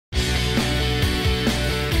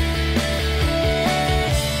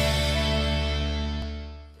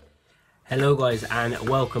Hello guys, and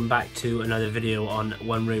welcome back to another video on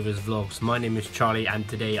One Rovers Vlogs. My name is Charlie, and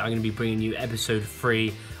today I'm going to be bringing you episode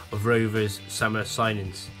 3 of Rovers Summer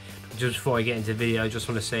Signings. Just before I get into the video, I just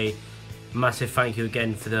want to say a massive thank you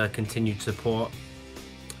again for the continued support,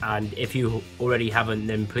 and if you already haven't,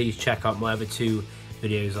 then please check out my other 2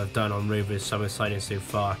 videos I've done on Rovers Summer Signings so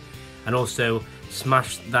far, and also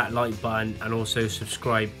smash that like button and also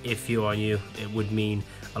subscribe if you are new. It would mean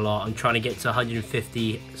a lot. I'm trying to get to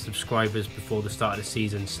 150 subscribers before the start of the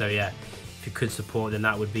season, so yeah, if you could support, then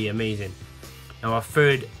that would be amazing. Now, our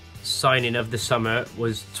third signing of the summer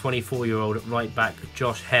was 24-year-old right back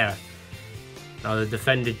Josh Hare. Now, the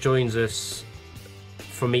defender joins us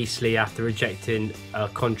from Eastleigh after rejecting a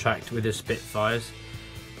contract with the Spitfires,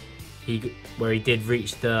 where he did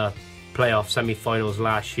reach the playoff semi-finals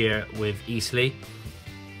last year with Eastleigh.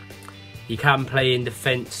 He can play in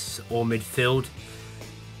defence or midfield,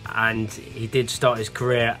 and he did start his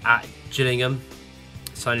career at Gillingham,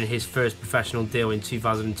 signing his first professional deal in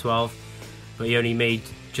 2012, but he only made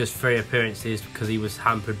just 3 appearances because he was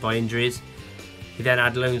hampered by injuries. He then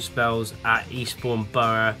had loan spells at Eastbourne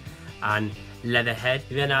Borough and Leatherhead.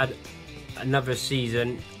 He then had another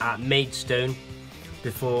season at Maidstone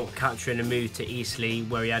before capturing a move to Eastleigh,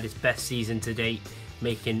 where he had his best season to date,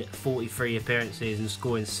 making 43 appearances and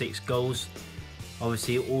scoring 6 goals.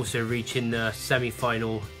 Obviously also reaching the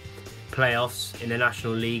semi-final playoffs in the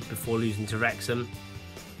National League before losing to Wrexham.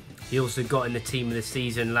 He also got in the team of the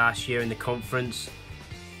season last year in the conference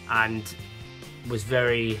and was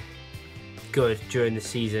very good during the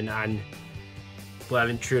season, and well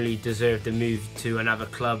and truly deserved a move to another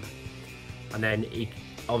club. And then he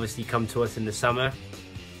obviously come to us in the summer.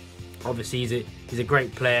 Obviously he's a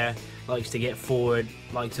great player, likes to get forward,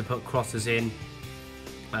 likes to put crosses in,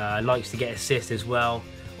 likes to get assists as well.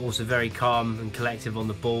 Also very calm and collective on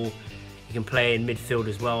the ball. He can play in midfield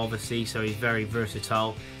as well, obviously, so he's very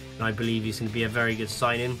versatile, and I believe he's going to be a very good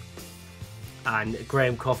signing. And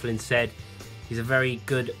Graham Coughlin said he's a very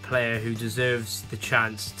good player who deserves the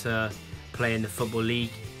chance to play in the Football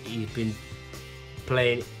League. He's been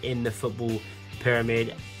playing in the football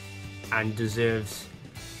pyramid and deserves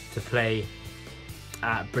to play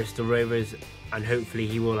at Bristol Rovers, and hopefully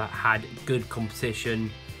he will have had good competition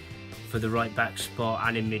for the right back spot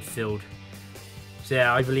and in midfield. So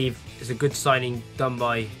yeah, I believe it's a good signing done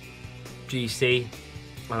by GC,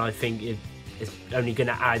 and I think it's only going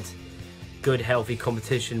to add good healthy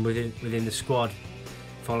competition within the squad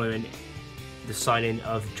following the signing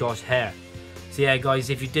of Josh Hare. So yeah guys,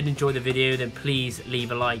 if you did enjoy the video, then please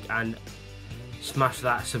leave a like and smash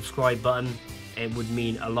that subscribe button. It would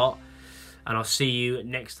mean a lot, and I'll see you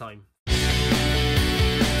next time.